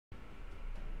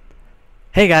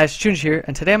Hey guys, Chounji here,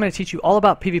 and today I'm going to teach you all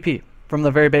about PvP, from the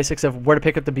very basics of where to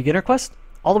pick up the beginner quest,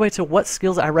 all the way to what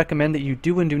skills I recommend that you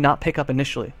do and do not pick up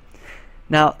initially.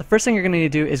 Now, the first thing you're going to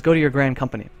need to do is go to your grand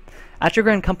company. At your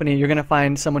grand company, you're going to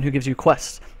find someone who gives you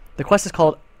quests. The quest is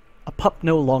called A Pup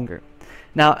No Longer.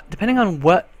 Now, depending on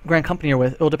what grand company you're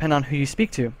with, it will depend on who you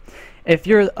speak to. If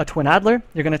you're a Twin Adler,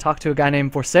 you're going to talk to a guy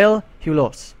named Vorsail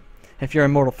Hulos. If you're a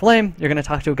Immortal Flame, you're going to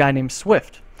talk to a guy named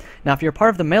Swift. Now, if you're part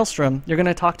of the Maelstrom, you're going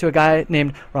to talk to a guy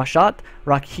named Rashat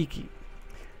Rakhiki.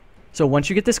 So once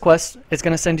you get this quest, it's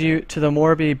going to send you to the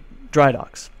Morbi dry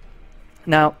docks.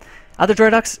 Now, at the dry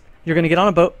docks, you're going to get on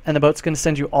a boat, and the boat's going to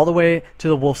send you all the way to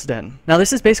the Wolf's Den. Now,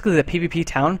 this is basically the PvP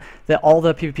town that all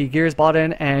the PvP gear is bought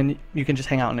in, and you can just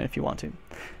hang out in it if you want to.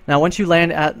 Now, once you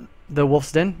land at the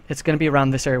Wolf's Den, it's going to be around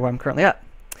this area where I'm currently at.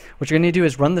 What you're going to do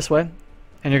is run this way,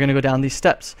 and you're going to go down these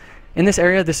steps. In this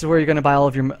area, this is where you're going to buy all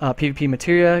of your PvP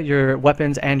materia, your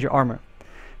weapons, and your armor.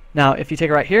 Now, if you take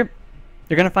it right here,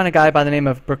 you're going to find a guy by the name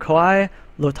of Berkoi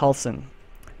Lotalson.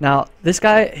 Now, this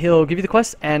guy, he'll give you the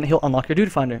quest, and he'll unlock your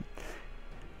duty finder.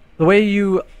 The way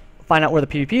you find out where the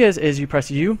PvP is you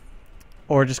press U,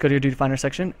 or just go to your duty finder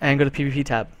section, and go to the PvP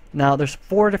tab. Now, there's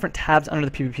 4 different tabs under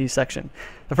the PvP section.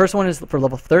 The first one is for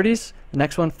level 30s, the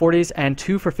next one 40s, and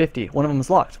 2 for 50. One of them is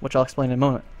locked, which I'll explain in a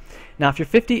moment. Now, if you're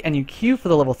 50 and you queue for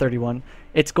the level 31,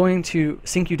 it's going to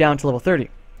sink you down to level 30.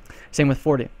 Same with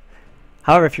 40.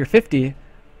 However, if you're 50,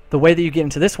 the way that you get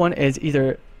into this one is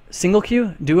either single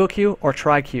queue, duo queue, or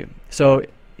tri queue. So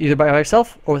either by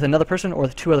yourself, or with another person, or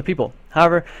with 2 other people.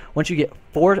 However, once you get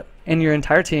 4 in your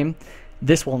entire team,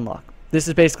 this will unlock. This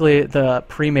is basically the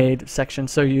pre-made section,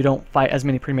 so you don't fight as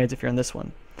many pre-mades if you're in this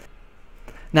one.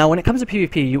 Now, when it comes to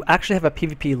PvP, you actually have a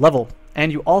PvP level,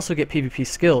 and you also get PvP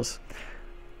skills.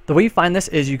 The way you find this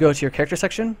is you go to your character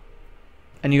section,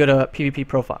 and you go to PvP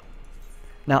profile.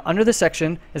 Now, under this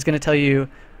section is going to tell you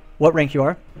what rank you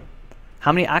are,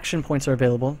 how many action points are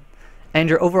available, and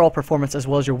your overall performance as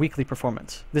well as your weekly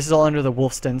performance. This is all under the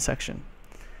Wolf's Den section.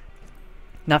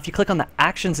 Now, if you click on the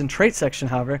actions and traits section,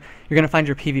 however, you're going to find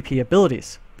your PvP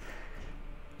abilities.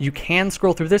 You can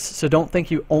scroll through this, so don't think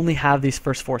you only have these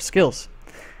first 4 skills.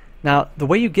 Now, the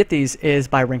way you get these is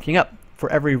by ranking up.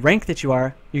 For every rank that you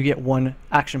are, you get 1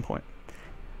 action point.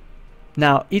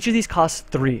 Now, each of these costs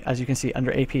 3, as you can see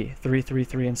under AP, 3, 3,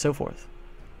 3, and so forth.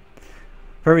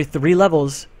 For every 3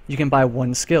 levels, you can buy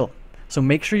 1 skill. So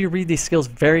make sure you read these skills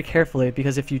very carefully,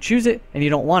 because if you choose it and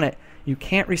you don't want it, you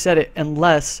can't reset it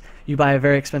unless you buy a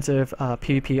very expensive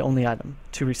PvP only item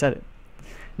to reset it.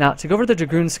 Now, to go over the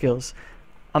Dragoon skills,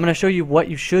 I'm going to show you what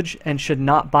you should and should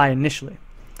not buy initially.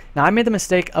 Now, I made the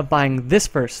mistake of buying this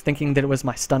first, thinking that it was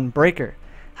my stun breaker.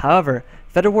 However,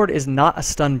 Feather Ward is not a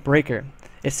stun breaker.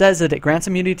 It says that it grants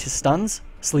immunity to stuns,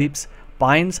 sleeps,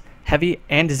 binds, heavy,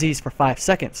 and disease for 5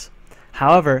 seconds.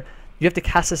 However, you have to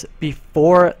cast this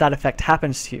before that effect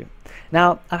happens to you.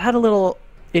 Now, I've had a little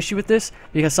issue with this,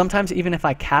 because sometimes even if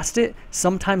I cast it,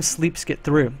 sometimes sleeps get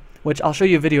through, which I'll show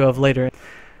you a video of later.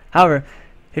 However,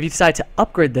 if you decide to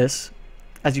upgrade this,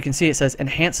 as you can see, it says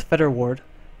Enhance Feather Ward.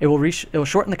 It will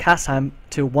shorten the cast time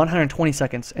to 120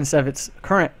 seconds instead of its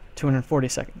current 240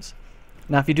 seconds.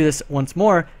 Now, if you do this once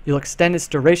more, you'll extend its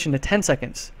duration to 10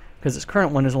 seconds, because its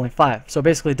current one is only 5, so it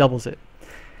basically doubles it.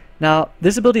 Now,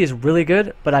 this ability is really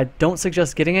good, but I don't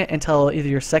suggest getting it until either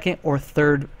your 2nd or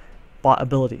 3rd bot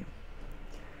ability.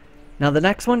 Now, the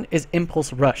next one is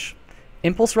Impulse Rush.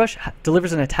 Impulse Rush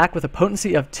delivers an attack with a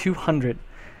potency of 200.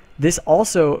 This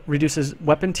also reduces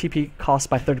weapon TP cost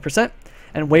by 30%,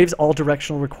 and waives all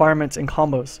directional requirements and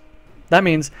combos. That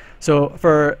means, so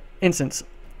for instance,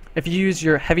 if you use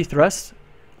your heavy thrust,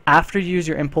 after you use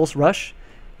your Impulse Rush,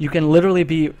 you can literally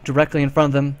be directly in front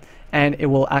of them, and it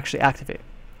will actually activate.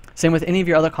 Same with any of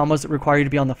your other combos that require you to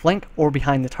be on the flank or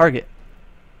behind the target.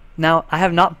 Now, I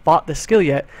have not bought this skill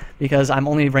yet, because I'm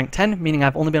only rank 10, meaning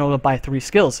I've only been able to buy 3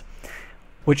 skills,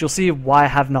 which you'll see why I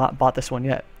have not bought this one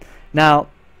yet. Now,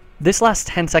 this lasts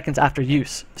 10 seconds after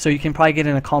use, so you can probably get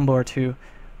in a combo or 2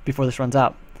 before this runs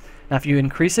out. Now, if you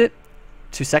increase it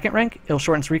to 2nd rank, it'll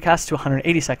shorten its recast to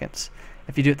 180 seconds.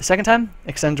 If you do it the 2nd time,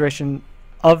 extend duration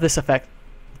of this effect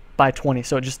by 20,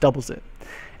 so it just doubles it.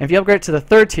 And if you upgrade it to the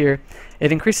 3rd tier,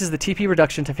 it increases the TP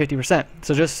reduction to 50%,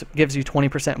 so it just gives you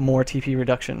 20% more TP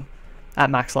reduction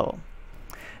at max level.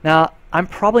 Now, I'm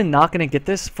probably not going to get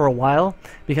this for a while,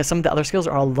 because some of the other skills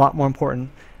are a lot more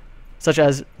important, such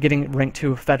as getting rank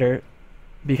 2 Feather,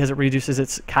 because it reduces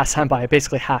its cast time by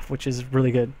basically half, which is really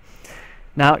good.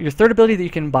 Now, your 3rd ability that you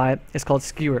can buy is called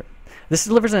Skewer. This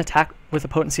delivers an attack with a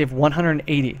potency of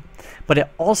 180, but it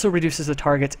also reduces the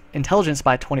target's intelligence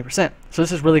by 20%. So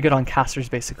this is really good on casters,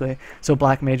 basically, so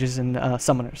black mages and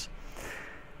summoners.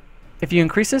 If you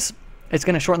increase this, it's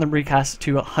going to shorten the recast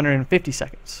to 150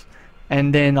 seconds.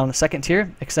 And then on the second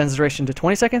tier, extends the duration to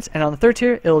 20 seconds. And on the third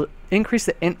tier, it'll increase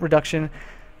the int reduction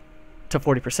to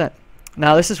 40%.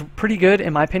 Now, this is pretty good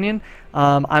in my opinion.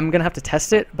 I'm going to have to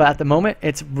test it, but at the moment,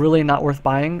 it's really not worth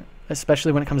buying,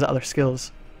 especially when it comes to other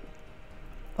skills.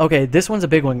 Okay, this one's a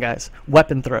big one, guys.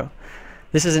 Weapon Throw.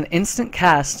 This is an instant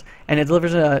cast, and it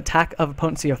delivers an attack of a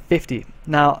potency of 50.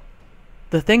 Now,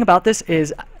 the thing about this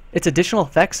is its additional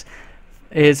effects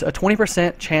is a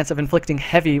 20% chance of inflicting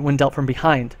heavy when dealt from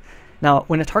behind. Now,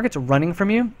 when a target's running from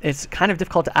you, it's kind of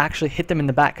difficult to actually hit them in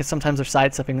the back because sometimes they're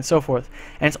sidestepping and so forth.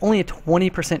 And it's only a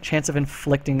 20% chance of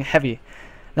inflicting heavy.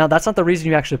 Now, that's not the reason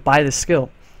you actually buy this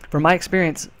skill. From my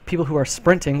experience, people who are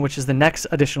sprinting, which is the next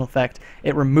additional effect,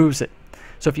 it removes it.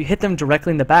 So if you hit them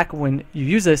directly in the back when you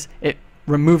use this, it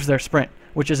removes their sprint,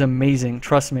 which is amazing,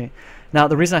 trust me. Now,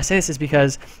 the reason I say this is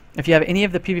because if you have any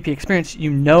of the PvP experience, you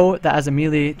know that as a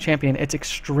melee champion, it's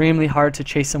extremely hard to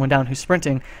chase someone down who's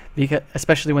sprinting, because,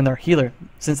 especially when they're a healer,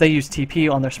 since they use TP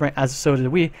on their sprint, as so do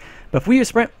we. But if we use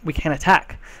sprint, we can't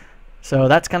attack. So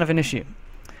that's kind of an issue.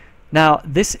 Now,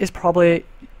 this is probably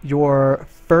your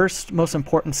first most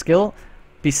important skill,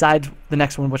 besides the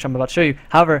next one, which I'm about to show you.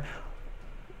 However,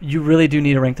 you really do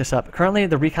need to rank this up. Currently,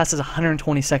 the recast is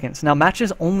 120 seconds. Now,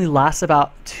 matches only last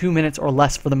about 2 minutes or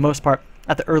less for the most part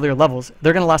at the earlier levels.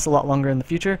 They're going to last a lot longer in the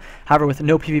future. However, with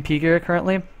no PvP gear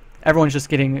currently, everyone's just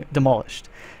getting demolished.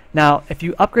 Now, if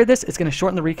you upgrade this, it's going to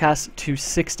shorten the recast to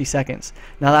 60 seconds.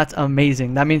 Now, that's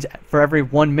amazing. That means for every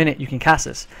 1 minute, you can cast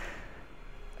this.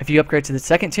 If you upgrade to the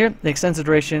second tier, it extends the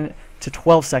duration to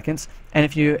 12 seconds. And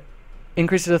if you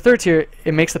increase to the third tier,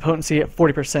 it makes the potency at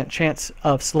 40% chance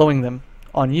of slowing them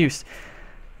on use.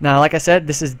 Now, like I said,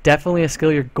 this is definitely a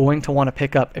skill you're going to want to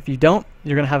pick up. If you don't,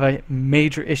 you're going to have a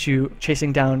major issue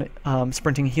chasing down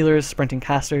sprinting healers, sprinting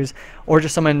casters, or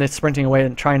just someone that's sprinting away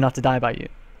and trying not to die by you.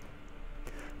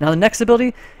 Now, the next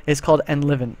ability is called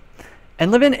Enliven.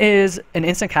 Enliven is an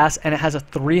instant cast, and it has a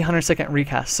 300-second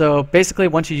recast. So basically,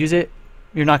 once you use it,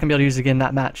 you're not going to be able to use it again in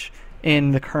that match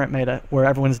in the current meta where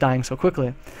everyone's dying so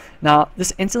quickly. Now,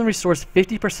 this instantly restores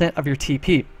 50% of your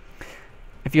TP.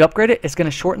 If you upgrade it, it's going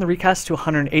to shorten the recast to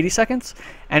 180 seconds,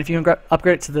 and if you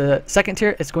upgrade it to the second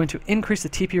tier, it's going to increase the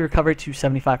TP recovery to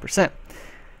 75%.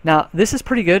 Now, this is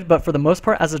pretty good, but for the most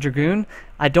part, as a Dragoon,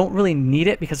 I don't really need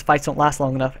it because fights don't last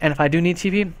long enough, and if I do need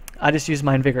TP, I just use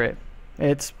my Invigorate.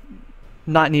 It's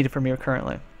not needed for me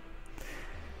currently.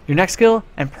 Your next skill,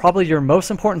 and probably your most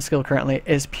important skill currently,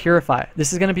 is Purify.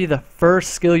 This is going to be the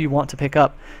first skill you want to pick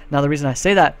up. Now, the reason I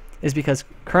say that is because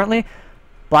currently,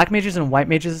 black mages and white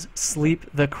mages sleep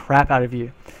the crap out of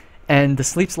you, and the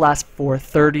sleeps last for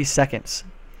 30 seconds.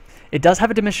 It does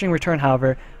have a diminishing return,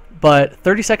 however, but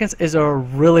 30 seconds is a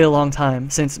really long time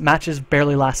since matches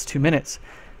barely last 2 minutes.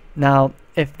 Now,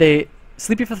 if they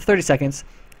sleep you for 30 seconds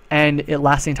and it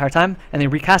lasts the entire time and they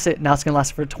recast it, now it's going to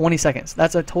last for 20 seconds.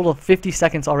 That's a total of 50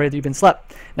 seconds already that you've been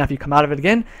slept. Now, if you come out of it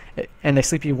again and they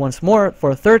sleep you once more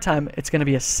for a third time, it's going to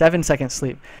be a 7-second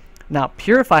sleep. Now,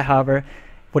 Purify, however,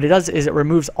 what it does is it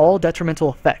removes all detrimental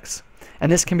effects,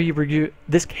 and this can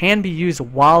be used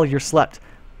while you're slept,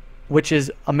 which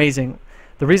is amazing.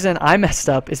 The reason I messed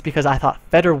up is because I thought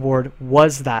Fetter Ward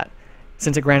was that.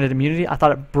 Since it granted immunity, I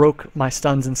thought it broke my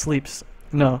stuns and sleeps.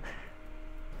 No,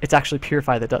 it's actually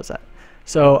Purify that does that.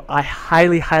 So I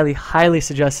highly, highly, highly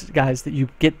suggest, guys, that you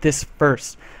get this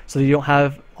first so that you don't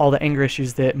have all the anger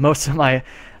issues that most of my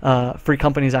free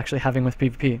companies actually having with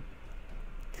PvP.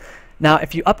 Now,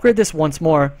 if you upgrade this once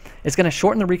more, it's going to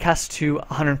shorten the recast to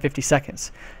 150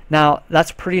 seconds. Now,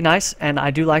 that's pretty nice, and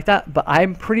I do like that, but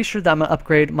I'm pretty sure that I'm going to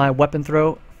upgrade my Weapon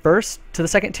Throw first to the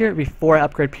second tier before I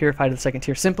upgrade Purify to the second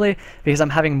tier, simply because I'm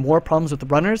having more problems with the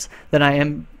runners than I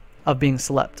am of being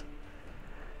slept.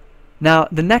 Now,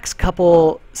 the next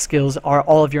couple skills are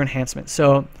all of your enhancements.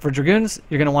 So for Dragoons,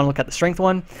 you're going to want to look at the Strength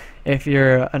one. If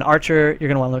you're an Archer, you're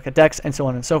going to want to look at Dex, and so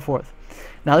on and so forth.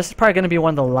 Now, this is probably going to be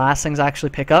one of the last things I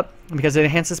actually pick up because it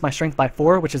enhances my strength by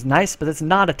 4, which is nice, but it's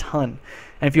not a ton.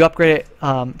 And if you upgrade it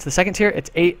to the second tier,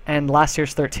 it's 8, and last tier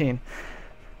is 13.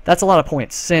 That's a lot of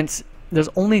points. Since there's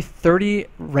only 30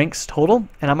 ranks total,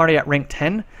 and I'm already at rank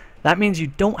 10, that means you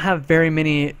don't have very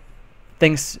many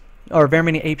things or very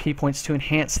many AP points to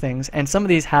enhance things. And some of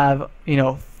these have,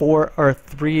 4 or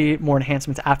 3 more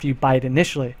enhancements after you buy it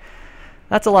initially.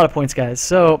 That's a lot of points, guys.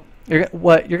 So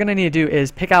what you're going to need to do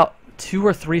is pick out 2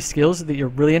 or 3 skills that you're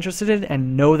really interested in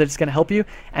and know that it's going to help you,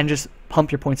 and just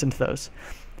pump your points into those.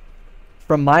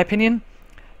 From my opinion,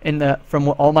 from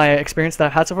all my experience that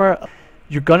I've had so far,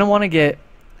 you're going to want to get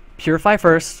Purify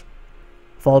first,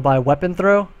 followed by Weapon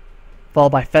Throw,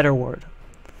 followed by Fetter Ward.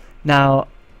 Now,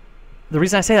 the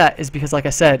reason I say that is because, like I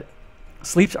said,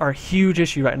 Sleeps are a huge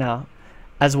issue right now,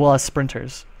 as well as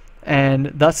sprinters. And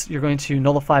thus, you're going to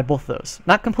nullify both of those.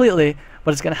 Not completely,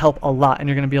 but it's going to help a lot, and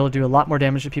you're going to be able to do a lot more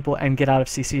damage to people and get out of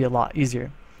CC a lot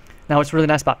easier. Now, what's really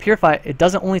nice about Purify, it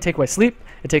doesn't only take away sleep,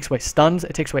 it takes away stuns,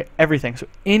 it takes away everything. So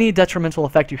any detrimental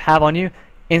effect you have on you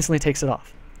instantly takes it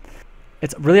off.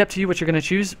 It's really up to you what you're going to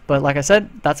choose, but like I said,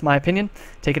 that's my opinion.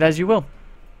 Take it as you will.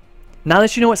 Now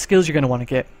that you know what skills you're going to want to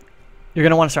get, you're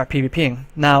going to want to start PvPing.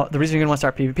 Now, the reason you're going to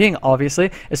want to start PvPing, obviously,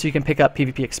 is so you can pick up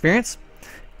PvP experience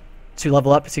to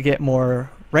level up to get more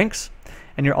ranks,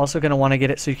 and you're also going to want to get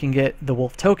it so you can get the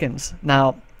wolf tokens.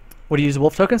 Now, what do you use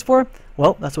wolf tokens for?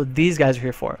 Well, that's what these guys are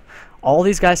here for. All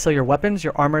these guys sell your weapons,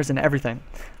 your armors, and everything.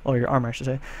 Or your armor, I should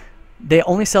say. They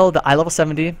only sell the eye level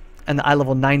 70 and the eye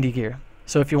level 90 gear.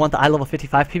 So if you want the eye level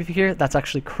 55 PvP gear, that's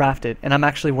actually crafted, and I'm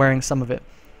actually wearing some of it.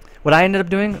 What I ended up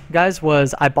doing, guys,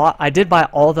 was I did buy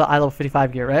all the eye level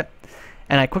 55 gear, right?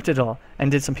 And I equipped it all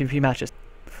and did some PvP matches.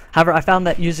 However, I found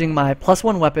that using my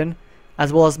 +1 weapon,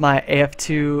 as well as my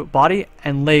AF2 body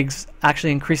and legs,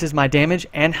 actually increases my damage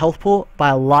and health pool by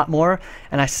a lot more,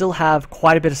 and I still have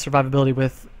quite a bit of survivability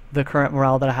with the current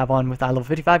morale that I have on with eye level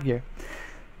 55 gear.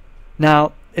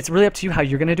 Now, it's really up to you how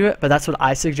you're going to do it, but that's what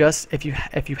I suggest if you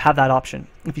have that option.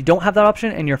 If you don't have that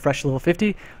option and you're fresh level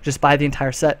 50, just buy the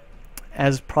entire set,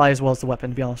 probably as well as the weapon,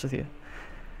 to be honest with you.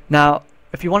 Now,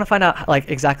 if you want to find out like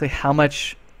exactly how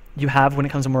much you have when it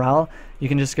comes to morale, you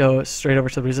can just go straight over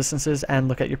to the resistances and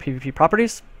look at your PvP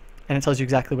properties, and it tells you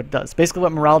exactly what it does. Basically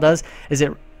what morale does is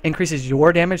it increases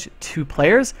your damage to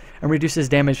players and reduces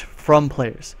damage from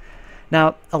players.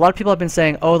 Now, a lot of people have been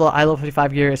saying, oh, the eye level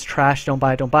 55 gear is trash, don't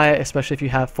buy it, especially if you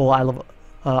have full eye level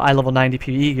 90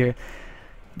 PvE gear.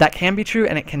 That can be true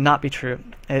and it cannot be true.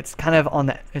 It's kind of on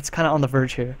the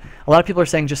verge here. A lot of people are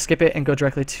saying just skip it and go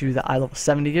directly to the eye level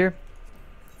 70 gear.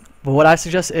 But what I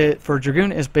suggest for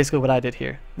Dragoon is basically what I did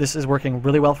here. This is working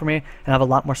really well for me, and I have a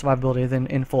lot more survivability than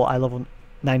in full eye level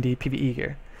 90 PvE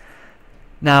gear.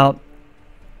 Now,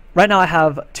 right now I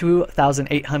have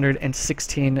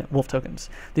 2,816 wolf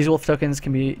tokens. These wolf tokens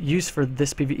can be used for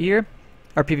this PvP gear,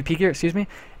 excuse me,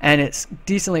 and it's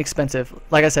decently expensive.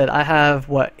 Like I said, I have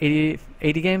what 80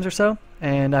 games or so,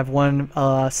 and I've won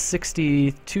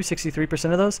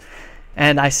 63% of those,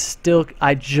 and I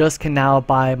just can now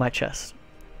buy my chest.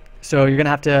 So you're gonna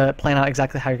have to plan out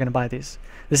exactly how you're gonna buy these.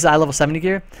 This is eye level 70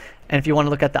 gear, and if you want to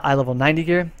look at the eye level 90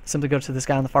 gear, simply go to this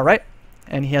guy on the far right,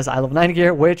 and he has eye level 90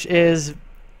 gear, which is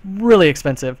really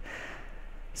expensive.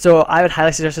 So I would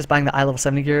highly suggest just buying the eye level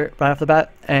 70 gear right off the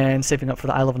bat and saving up for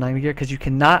the eye level 90 gear, because you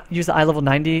cannot use the eye level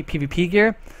 90 PvP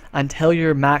gear until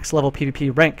your max level PvP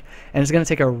rank, and it's going to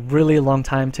take a really long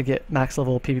time to get max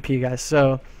level PvP, guys.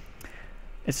 So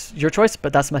it's your choice,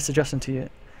 but that's my suggestion to you.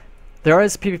 There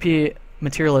is PvP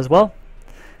material as well.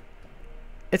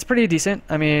 It's pretty decent.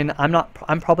 I mean,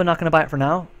 I'm probably not going to buy it for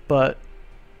now, but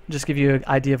just give you an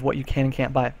idea of what you can and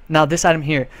can't buy. Now, this item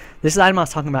here, this is the item I was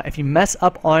talking about. If you mess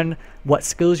up on what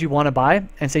skills you want to buy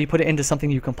and say you put it into something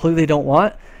you completely don't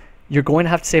want, you're going to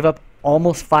have to save up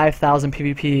almost 5,000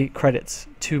 PvP credits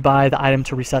to buy the item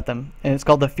to reset them, and it's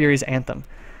called the Fury's Anthem.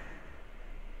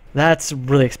 That's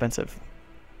really expensive.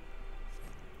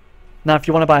 Now, if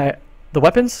you want to buy the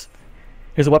weapons,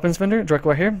 here's a weapons vendor directly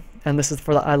right here, and this is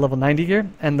for the eye level 90 gear,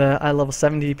 and the eye level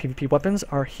 70 PvP weapons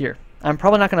are here. I'm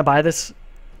probably not going to buy this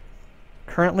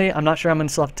currently. I'm not sure. I'm going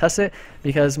to still have to test it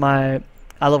because my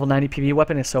eye level 90 PvE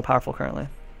weapon is so powerful currently.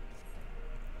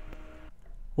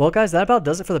 Well, guys, that about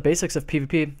does it for the basics of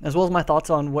PvP, as well as my thoughts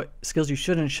on what skills you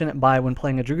should and shouldn't buy when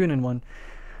playing a Dragoon in one.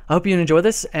 I hope you enjoy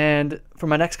this, and for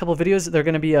my next couple of videos, they're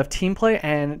going to be of team play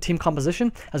and team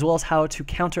composition, as well as how to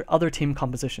counter other team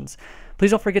compositions.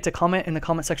 Please don't forget to comment in the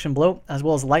comment section below, as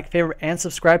well as like, favorite, and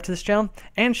subscribe to this channel,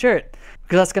 and share it,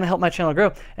 because that's going to help my channel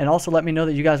grow, and also let me know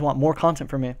that you guys want more content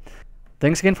from me.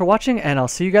 Thanks again for watching, and I'll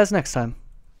see you guys next time.